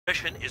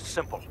Mission is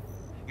simple.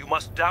 You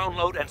must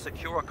download and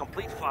secure a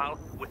complete file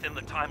within the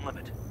time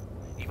limit.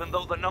 Even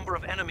though the number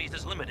of enemies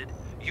is limited,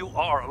 you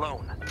are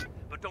alone.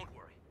 But don't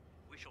worry.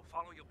 We shall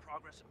follow your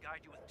progress and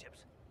guide you with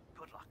tips.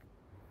 Good luck.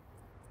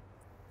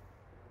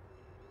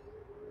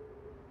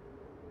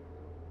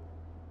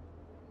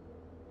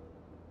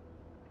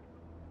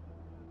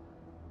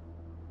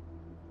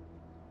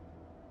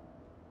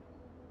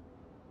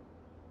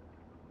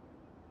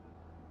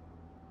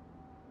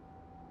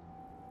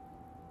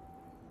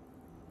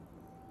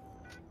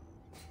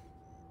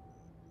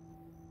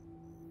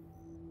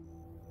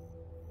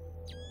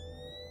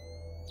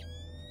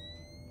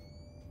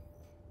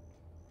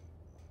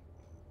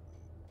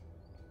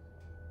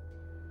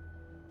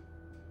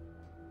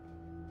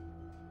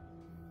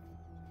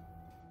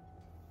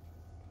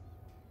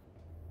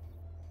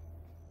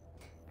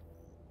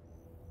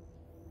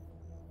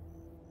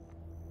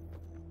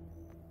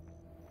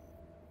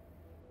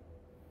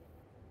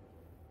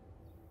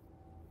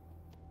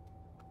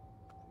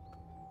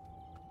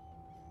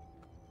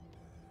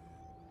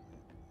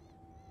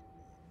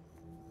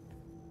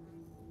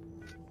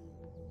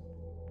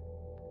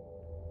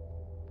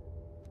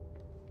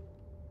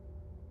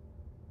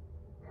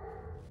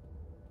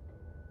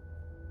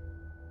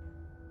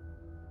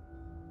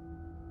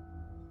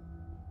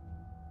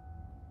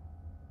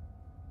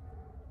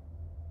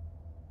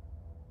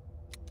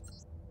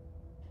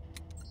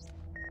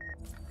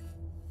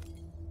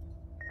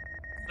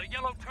 The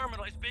yellow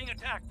terminal is being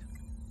attacked.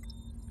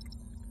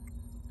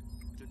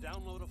 To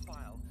download a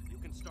file, you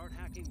can start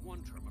hacking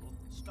one terminal,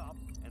 stop,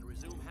 and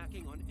resume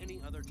hacking on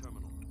any other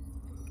terminal.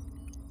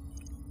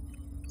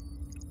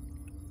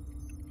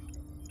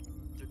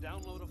 To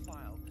download a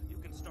file, you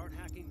can start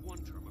hacking one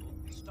terminal,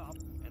 stop,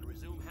 and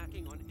resume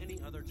hacking on any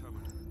other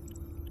terminal.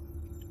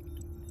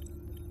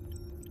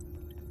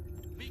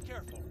 Be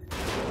careful.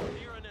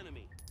 Near an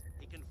enemy.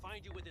 He can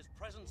find you with his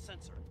presence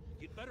sensor.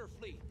 You'd better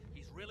flee.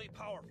 He's really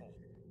powerful.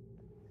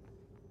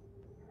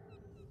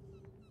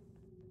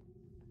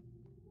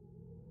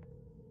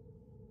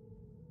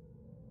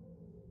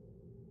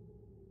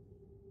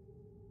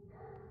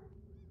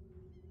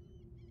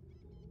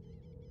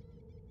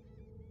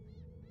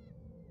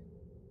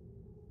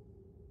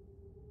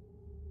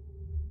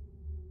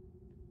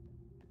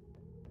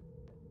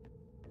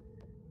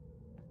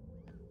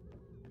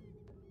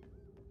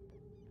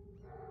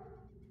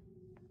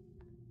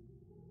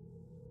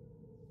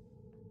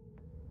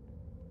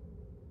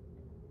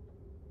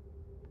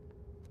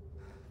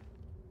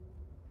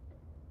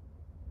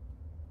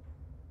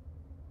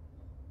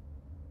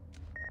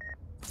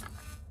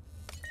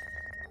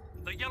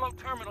 The yellow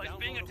terminal is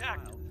being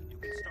attacked. You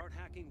can start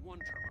hacking one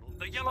terminal.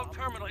 The yellow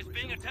terminal is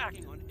being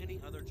attacked. On any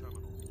other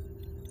terminal.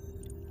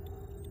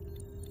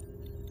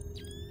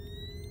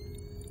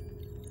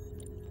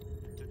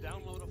 To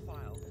download a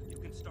file, you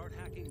can start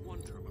hacking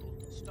one terminal,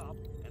 stop,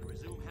 and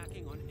resume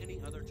hacking on any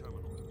other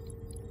terminal.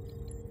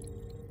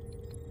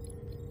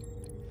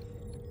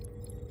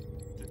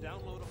 To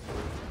download a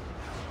file,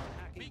 start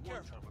hacking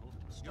one terminal,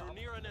 stop. You're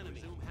near an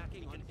enemy. Resume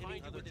hacking on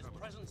any other terminal. With his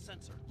presence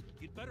sensor.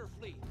 You'd better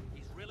flee.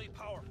 He's really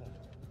powerful.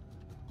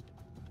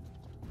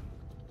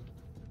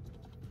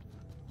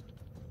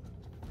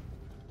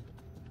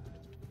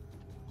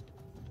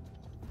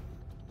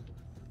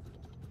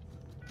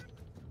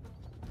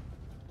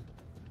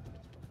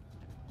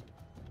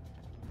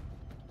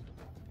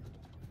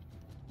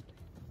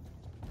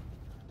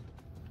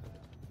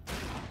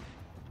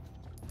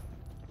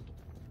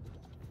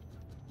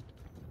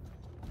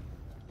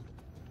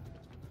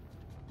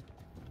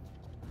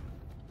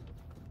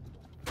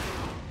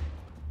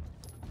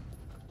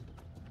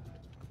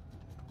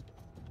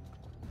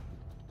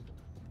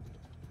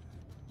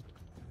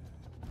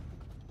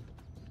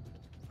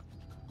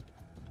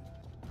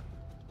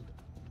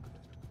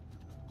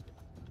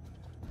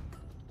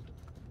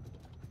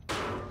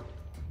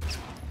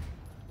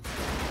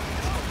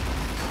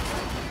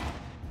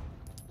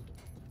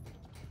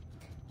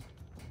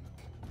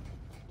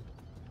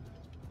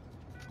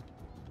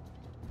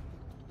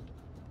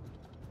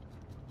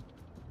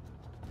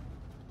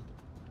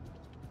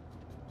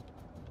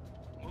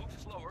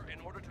 Slower in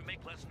order to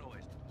make less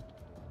noise.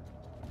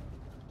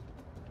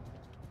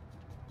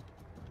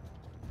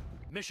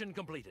 Mission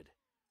completed.